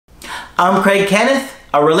I'm Craig Kenneth,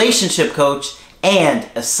 a relationship coach and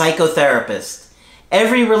a psychotherapist.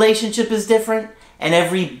 Every relationship is different and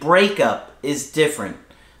every breakup is different.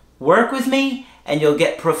 Work with me and you'll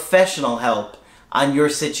get professional help on your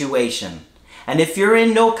situation. And if you're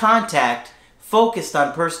in no contact, focused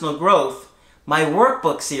on personal growth, my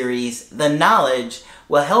workbook series, The Knowledge,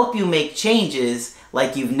 will help you make changes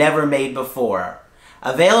like you've never made before.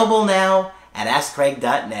 Available now at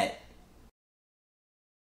AskCraig.net.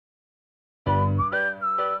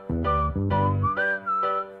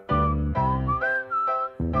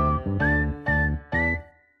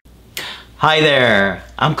 Hi there,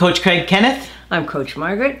 I'm Coach Craig Kenneth. I'm Coach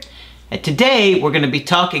Margaret. And today we're going to be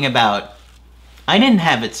talking about, I didn't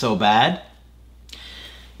have it so bad.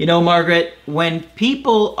 You know, Margaret, when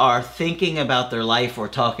people are thinking about their life or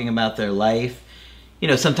talking about their life, you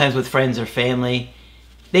know, sometimes with friends or family,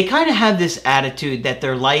 they kind of have this attitude that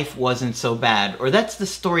their life wasn't so bad, or that's the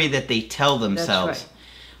story that they tell themselves. That's right.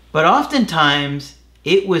 But oftentimes,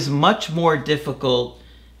 it was much more difficult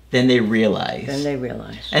than they realize.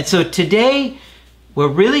 And so today, we're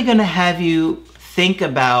really going to have you think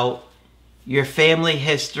about your family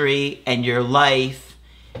history and your life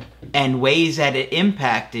and ways that it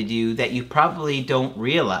impacted you that you probably don't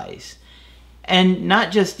realize. And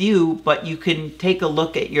not just you, but you can take a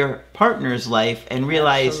look at your partner's life and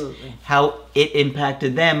realize Absolutely. how it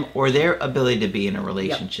impacted them or their ability to be in a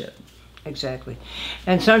relationship. Yep. Exactly.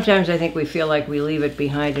 And sometimes I think we feel like we leave it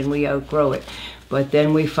behind and we outgrow it. But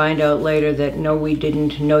then we find out later that no, we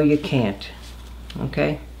didn't. No, you can't.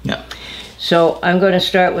 Okay? Yeah. So I'm going to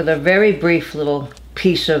start with a very brief little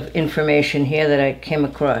piece of information here that I came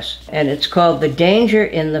across. And it's called The Danger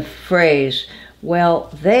in the Phrase, well,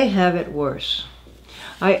 they have it worse.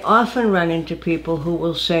 I often run into people who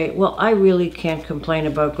will say, well, I really can't complain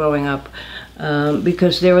about growing up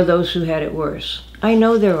because there are those who had it worse. I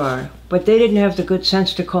know there are, but they didn't have the good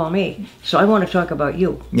sense to call me. So I want to talk about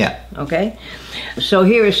you. Yeah. Okay? So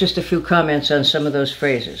here is just a few comments on some of those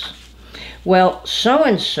phrases. Well,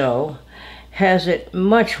 so-and-so has it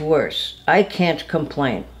much worse. I can't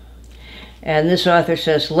complain. And this author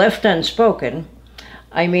says, left unspoken,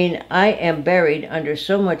 I mean, I am buried under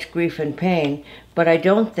so much grief and pain, but I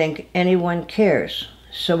don't think anyone cares.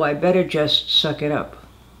 So I better just suck it up.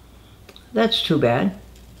 That's too bad.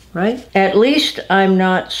 Right? At least I'm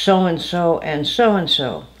not so-and-so and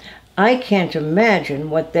so-and-so. I can't imagine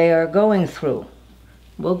what they are going through.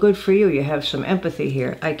 Well, good for you. You have some empathy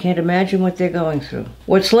here. I can't imagine what they're going through.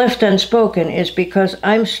 What's left unspoken is because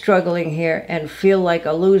I'm struggling here and feel like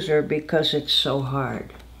a loser because it's so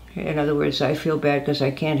hard. In other words, I feel bad because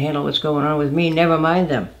I can't handle what's going on with me. Never mind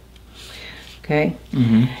them. Okay?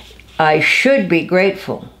 Mm-hmm. I should be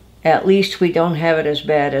grateful. At least we don't have it as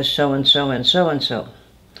bad as so-and-so and so-and-so.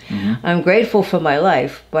 Mm-hmm. I'm grateful for my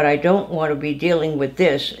life, but I don't want to be dealing with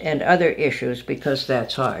this and other issues because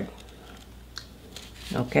that's hard.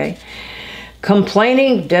 Okay?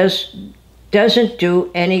 Complaining doesn't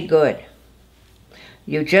do any good.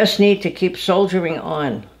 You just need to keep soldiering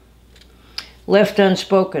on. Left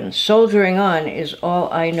unspoken, soldiering on is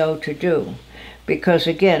all I know to do. Because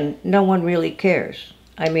again, no one really cares.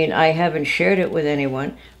 I mean, I haven't shared it with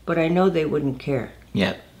anyone, but I know they wouldn't care.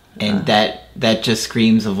 Yeah. And that just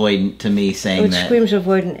screams avoidant to me, saying that. It screams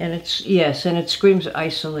avoidant, and it screams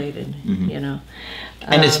isolated, mm-hmm. you know.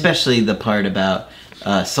 And especially the part about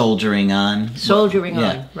soldiering on. Soldiering yeah.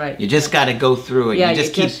 on, right. You just got to go through it. Yeah, you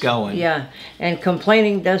just keep going. Yeah, and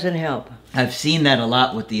complaining doesn't help. I've seen that a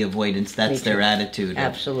lot with the avoidance. That's their attitude.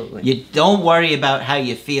 Absolutely. You don't worry about how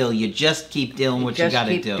you feel. You just keep doing what you got to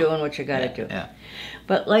do. Just keep doing what you got to do. Yeah.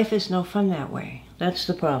 But life is no fun that way. That's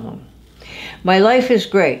the problem. My life is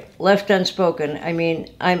great. Left unspoken, I mean,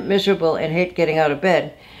 I'm miserable and hate getting out of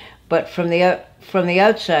bed, but from the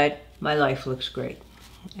outside, my life looks great.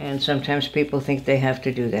 And sometimes people think they have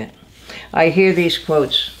to do that. I hear these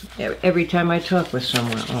quotes every time I talk with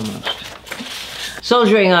someone, almost.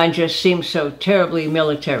 Soldiering on just seems so terribly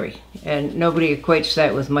military, and nobody equates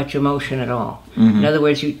that with much emotion at all. Mm-hmm. In other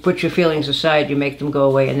words, you put your feelings aside, you make them go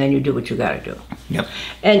away, and then you do what you got to do. Yep.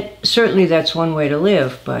 And certainly that's one way to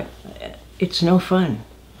live, but it's no fun,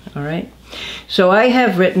 all right? So I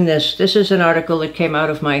have written this. This is an article that came out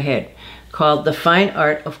of my head called The Fine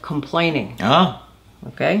Art of Complaining. Oh.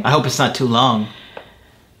 Okay? I hope it's not too long.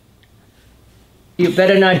 You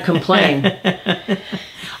better not complain.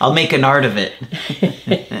 I'll make an art of it.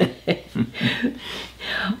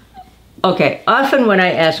 Okay, often when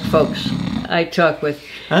I ask folks, I talk with...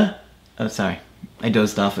 Huh? Oh, sorry. I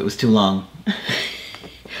dozed off. It was too long.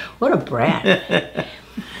 What a brat.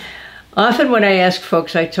 Often when I ask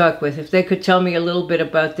folks I talk with if they could tell me a little bit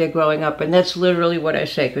about their growing up, and that's literally what I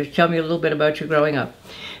say, could you tell me a little bit about your growing up?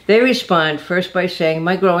 They respond first by saying,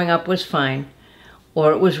 my growing up was fine,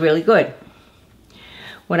 or it was really good.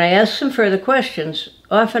 When I ask some further questions,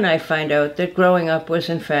 often I find out that growing up was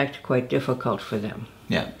in fact quite difficult for them.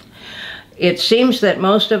 Yeah. It seems that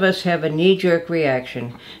most of us have a knee-jerk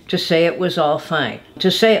reaction to say it was all fine. To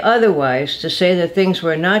say otherwise, to say that things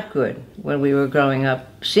were not good when we were growing up,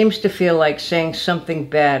 seems to feel like saying something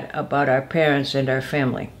bad about our parents and our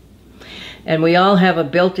family. And we all have a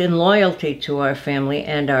built-in loyalty to our family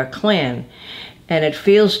and our clan, and it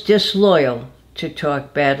feels disloyal to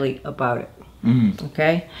talk badly about it.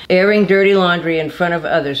 Okay? Airing dirty laundry in front of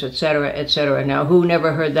others, etc., etc. Now, who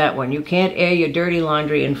never heard that one? You can't air your dirty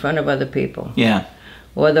laundry in front of other people. Yeah.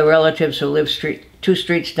 Or the relatives who live two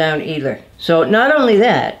streets down either. So not only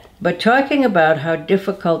that, but talking about how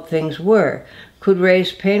difficult things were could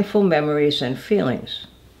raise painful memories and feelings.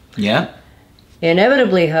 Yeah.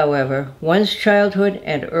 Inevitably, however, one's childhood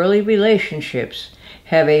and early relationships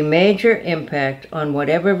have a major impact on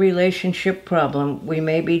whatever relationship problem we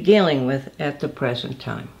may be dealing with at the present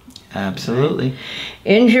time. Absolutely.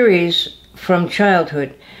 Injuries from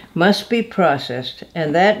childhood must be processed,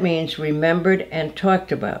 and that means remembered and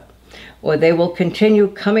talked about, or they will continue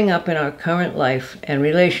coming up in our current life and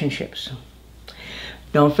relationships.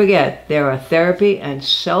 Don't forget, there are therapy and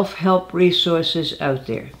self-help resources out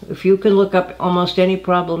there. If you can look up almost any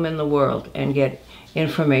problem in the world and get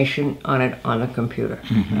information on it on a computer.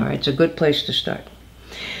 All right, it's a good place to start.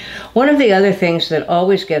 One of the other things that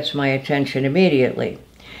always gets my attention immediately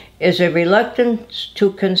is a reluctance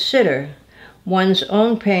to consider one's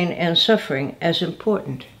own pain and suffering as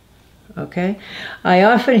important. Okay? I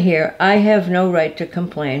often hear, I have no right to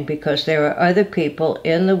complain because there are other people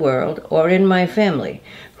in the world or in my family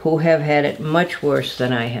who have had it much worse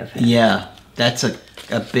than I have had. Yeah, that's a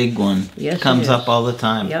big one. Yes, Comes it is. up all the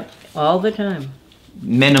time. Yep, all the time.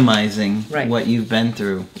 Minimizing Right. what you've been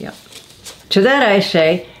through. Yep. To that I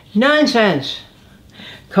say, nonsense.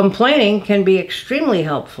 Complaining can be extremely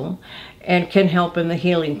helpful and can help in the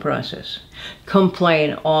healing process.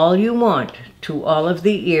 Complain all you want to all of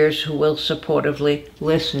the ears who will supportively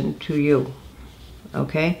listen to you.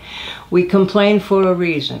 Okay? We complain for a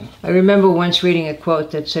reason. I remember once reading a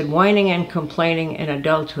quote that said, whining and complaining in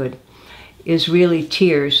adulthood is really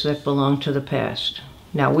tears that belong to the past.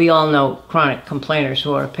 Now, we all know chronic complainers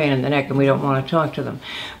who are a pain in the neck and we don't want to talk to them.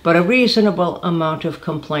 But a reasonable amount of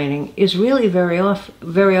complaining is really very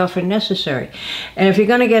often necessary. And if you're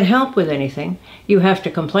going to get help with anything, you have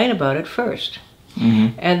to complain about it first.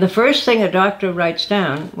 And the first thing a doctor writes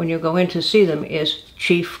down when you go in to see them is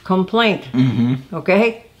chief complaint.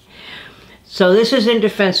 Okay? So this is in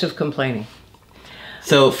defense of complaining.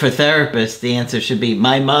 So for therapists, the answer should be,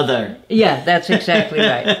 my mother. Yeah, that's exactly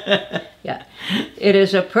right. Yeah. It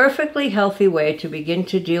is a perfectly healthy way to begin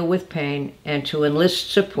to deal with pain and to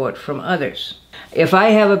enlist support from others. If I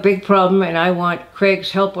have a big problem and I want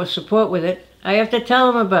Craig's help or support with it, I have to tell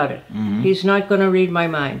him about it. He's not going to read my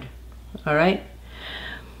mind. All right?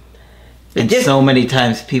 And so many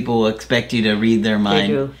times people will expect you to read their mind.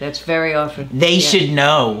 They do. That's very often. They should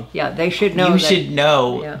know. Yeah, they should know. You should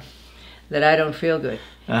know. Yeah, that I don't feel good.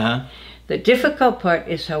 Uh-huh. The difficult part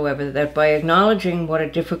is, however, that by acknowledging what a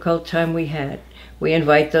difficult time we had, we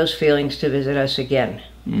invite those feelings to visit us again.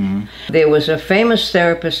 There was a famous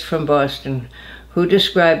therapist from Boston who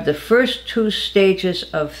described the first 2 stages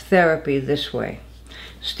of therapy this way.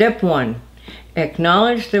 Step 1,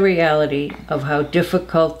 acknowledge the reality of how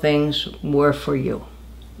difficult things were for you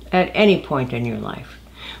at any point in your life.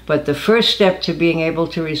 But the first step to being able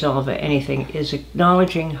to resolve anything is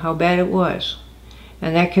acknowledging how bad it was.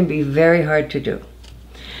 And that can be very hard to do.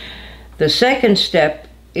 The second step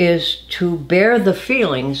is to bear the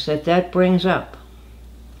feelings that brings up,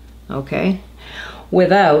 okay?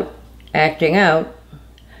 Without acting out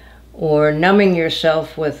or numbing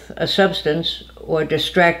yourself with a substance or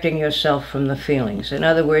distracting yourself from the feelings. In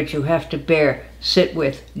other words, you have to sit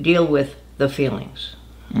with, deal with the feelings,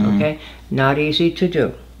 okay? Not easy to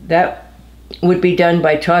do. That would be done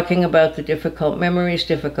by talking about the difficult memories,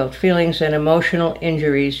 difficult feelings, and emotional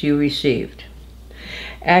injuries you received.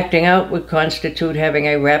 Acting out would constitute having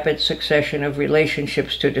a rapid succession of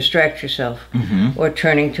relationships to distract yourself, or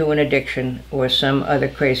turning to an addiction or some other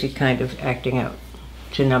crazy kind of acting out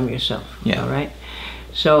to numb yourself. Yeah. All right?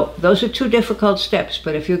 So those are 2 difficult steps,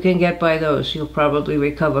 but if you can get by those, you'll probably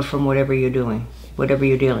recover from whatever you're doing, whatever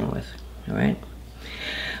you're dealing with. All right?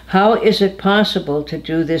 How is it possible to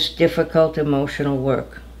do this difficult emotional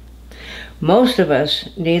work? Most of us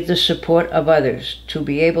need the support of others to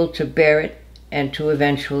be able to bear it and to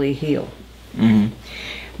eventually heal. Mm-hmm.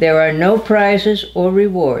 There are no prizes or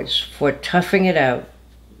rewards for toughing it out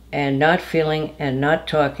and not feeling and not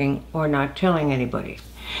talking or not telling anybody.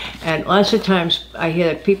 And lots of times I hear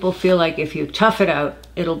that people feel like if you tough it out,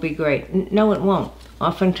 it'll be great. No, it won't.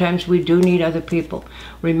 Oftentimes we do need other people.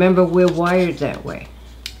 Remember, we're wired that way.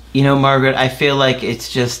 You know, Margaret, I feel like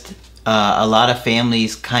it's just a lot of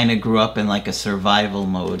families kind of grew up in like a survival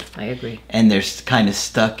mode. I agree. And they're kind of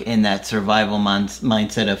stuck in that survival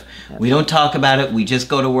mindset of, we don't talk about it, we just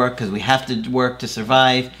go to work because we have to work to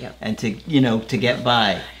survive and to, to get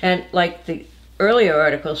by. And like the earlier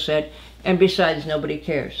article said, and besides, nobody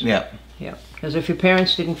cares. Yeah. Yeah. Because if your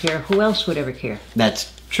parents didn't care, who else would ever care?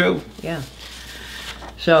 That's true. Yeah.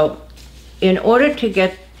 So, in order to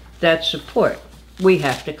get that support, we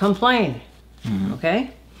have to complain. Mm-hmm.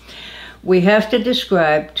 Okay? We have to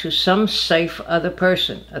describe to some safe other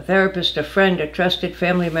person, a therapist, a friend, a trusted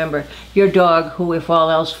family member, your dog, who if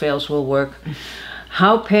all else fails will work,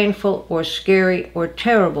 how painful or scary or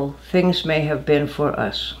terrible things may have been for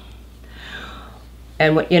us.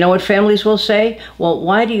 And you know what families will say? Well,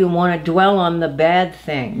 why do you want to dwell on the bad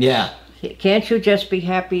things? Yeah. Can't you just be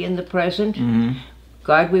happy in the present? Mm-hmm.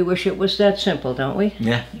 God, we wish it was that simple, don't we?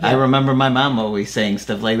 Yeah. I remember my mom always saying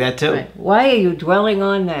stuff like that too. Right. Why are you dwelling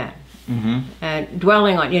on that? Mm-hmm. And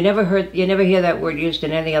dwelling on, you never hear that word used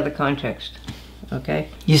in any other context. Okay?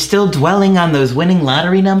 You're still dwelling on those winning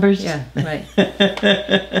lottery numbers? Yeah, right.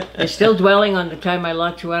 You're still dwelling on the time I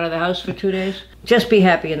locked you out of the house for 2 days? Just be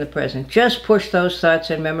happy in the present. Just push those thoughts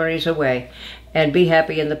and memories away and be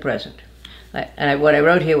happy in the present. What I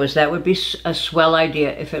wrote here was that would be a swell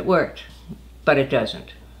idea if it worked, but it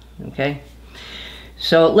doesn't. Okay?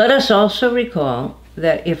 So let us also recall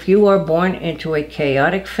that if you are born into a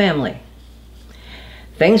chaotic family,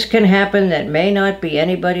 things can happen that may not be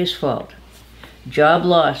anybody's fault. Job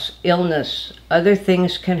loss, illness, other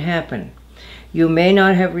things can happen. You may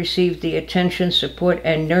not have received the attention, support,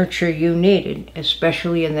 and nurture you needed,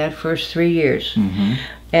 especially in that first 3 years,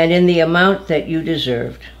 and in the amount that you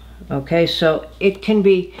deserved. Okay, so it can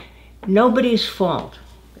be nobody's fault.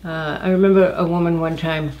 I remember a woman one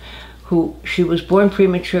time who, she was born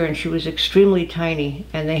premature and she was extremely tiny,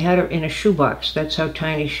 and they had her in a shoebox. That's how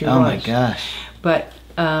tiny she was. Oh my gosh. But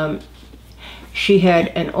she had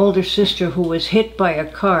an older sister who was hit by a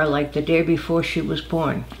car like the day before she was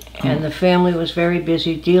born. And the family was very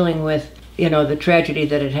busy dealing with, the tragedy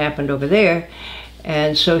that had happened over there.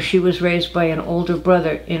 And so she was raised by an older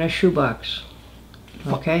brother in a shoebox.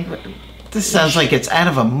 Okay? This sounds like it's out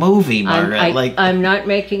of a movie, Margaret. I'm not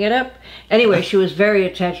making it up. Anyway, she was very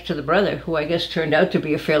attached to the brother, who I guess turned out to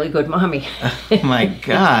be a fairly good mommy. Oh my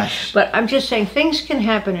gosh. But I'm just saying, things can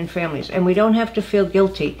happen in families, and we don't have to feel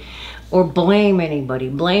guilty or blame anybody.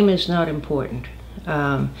 Blame is not important.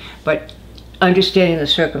 But understanding the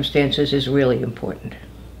circumstances is really important.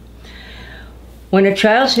 When a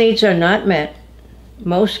child's needs are not met,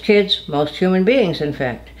 most kids, most human beings in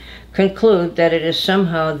fact, conclude that it is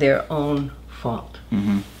somehow their own fault.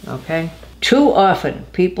 Okay? Too often,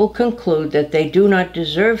 people conclude that they do not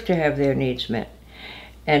deserve to have their needs met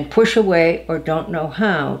and push away or don't know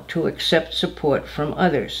how to accept support from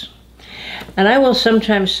others. And I will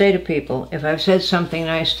sometimes say to people, if I've said something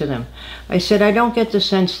nice to them, I said, I don't get the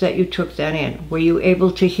sense that you took that in. Were you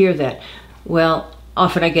able to hear that? Well,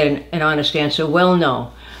 often I get an honest answer, well,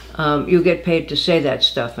 no. You get paid to say that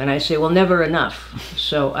stuff. And I say, well, never enough.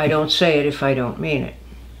 So I don't say it if I don't mean it.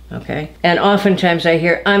 Okay? And oftentimes I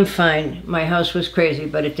hear, I'm fine. My house was crazy,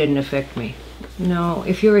 but it didn't affect me. No,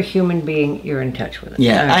 if you're a human being, you're in touch with it.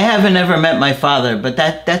 Yeah, right. I haven't ever met my father, but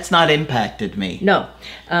that's not impacted me. No,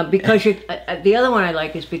 because the other one I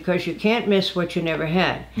like is because you can't miss what you never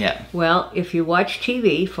had. Yeah. Well, if you watch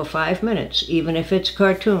TV for 5 minutes, even if it's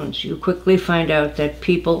cartoons, you quickly find out that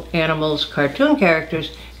people, animals, cartoon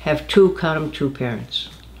characters have two parents.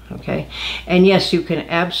 Okay? And yes, you can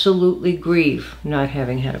absolutely grieve not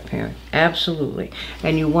having had a parent. Absolutely.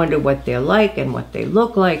 And you wonder what they're like and what they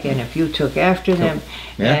look like and if you took after them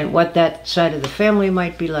and what that side of the family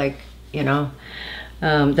might be like,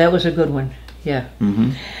 That was a good one. Yeah.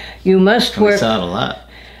 You must work. We saw it a lot.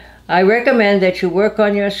 I recommend that you work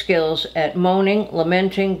on your skills at moaning,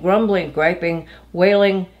 lamenting, grumbling, griping,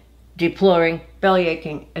 wailing, deploring,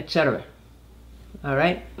 bellyaching, etc. All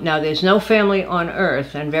right? Now, there's no family on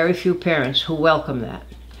earth and very few parents who welcome that.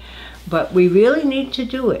 But we really need to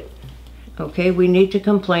do it. Okay? We need to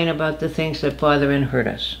complain about the things that bother and hurt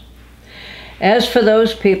us. As for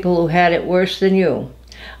those people who had it worse than you,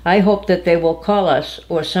 I hope that they will call us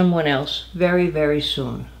or someone else very, very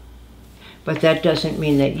soon. but that doesn't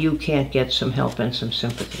mean that you can't get some help and some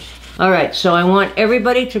sympathy. All right, so I want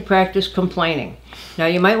everybody to practice complaining. Now,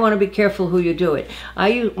 you might want to be careful who you do it.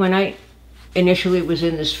 When I initially was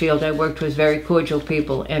in this field, I worked with very cordial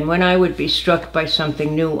people, and when I would be struck by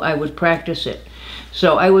something new, I would practice it.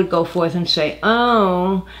 So I would go forth and say,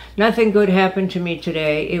 oh, nothing good happened to me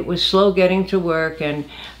today. It was slow getting to work, and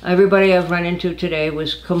everybody I've run into today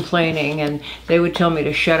was complaining, and they would tell me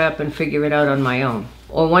to shut up and figure it out on my own.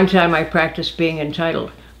 Or one time I practiced being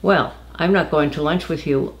entitled. Well, I'm not going to lunch with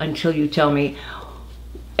you until you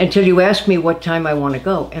ask me what time I want to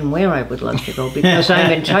go and where I would love to go, because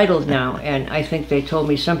I'm entitled now, and I think they told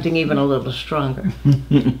me something even a little stronger.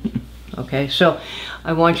 Okay, so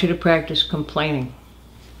I want you to practice complaining.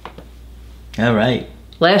 All right.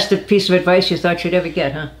 Last piece of advice you thought you'd ever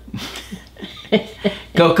get, huh?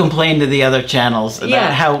 Go complain to the other channels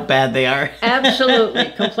about how bad they are.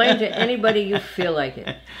 Absolutely. Complain to anybody you feel like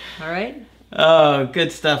it. All right? Oh,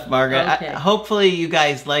 good stuff, Margaret. Okay. Hopefully you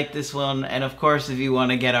guys like this one. And of course, if you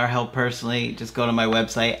want to get our help personally, just go to my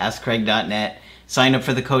website, askcraig.net. Sign up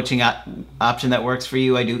for the coaching option that works for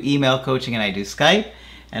you. I do email coaching and I do Skype.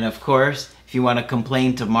 And of course, if you want to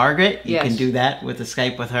complain to Margaret, you can do that with the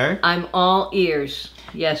Skype with her. I'm all ears.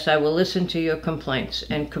 Yes, I will listen to your complaints.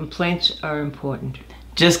 And complaints are important.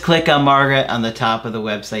 Just click on Margaret on the top of the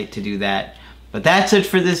website to do that. But that's it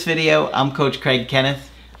for this video. I'm Coach Craig Kenneth.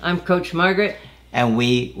 I'm Coach Margaret. And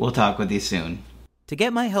we will talk with you soon. To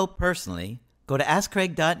get my help personally, go to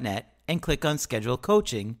askcraig.net and click on Schedule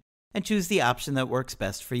Coaching and choose the option that works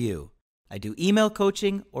best for you. I do email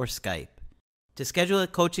coaching or Skype. To schedule a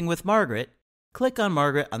coaching with Margaret, click on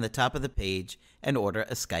Margaret on the top of the page and order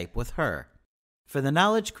a Skype with her. For the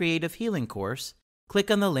Knowledge Creative Healing course, click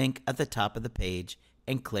on the link at the top of the page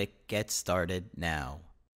and click Get Started Now.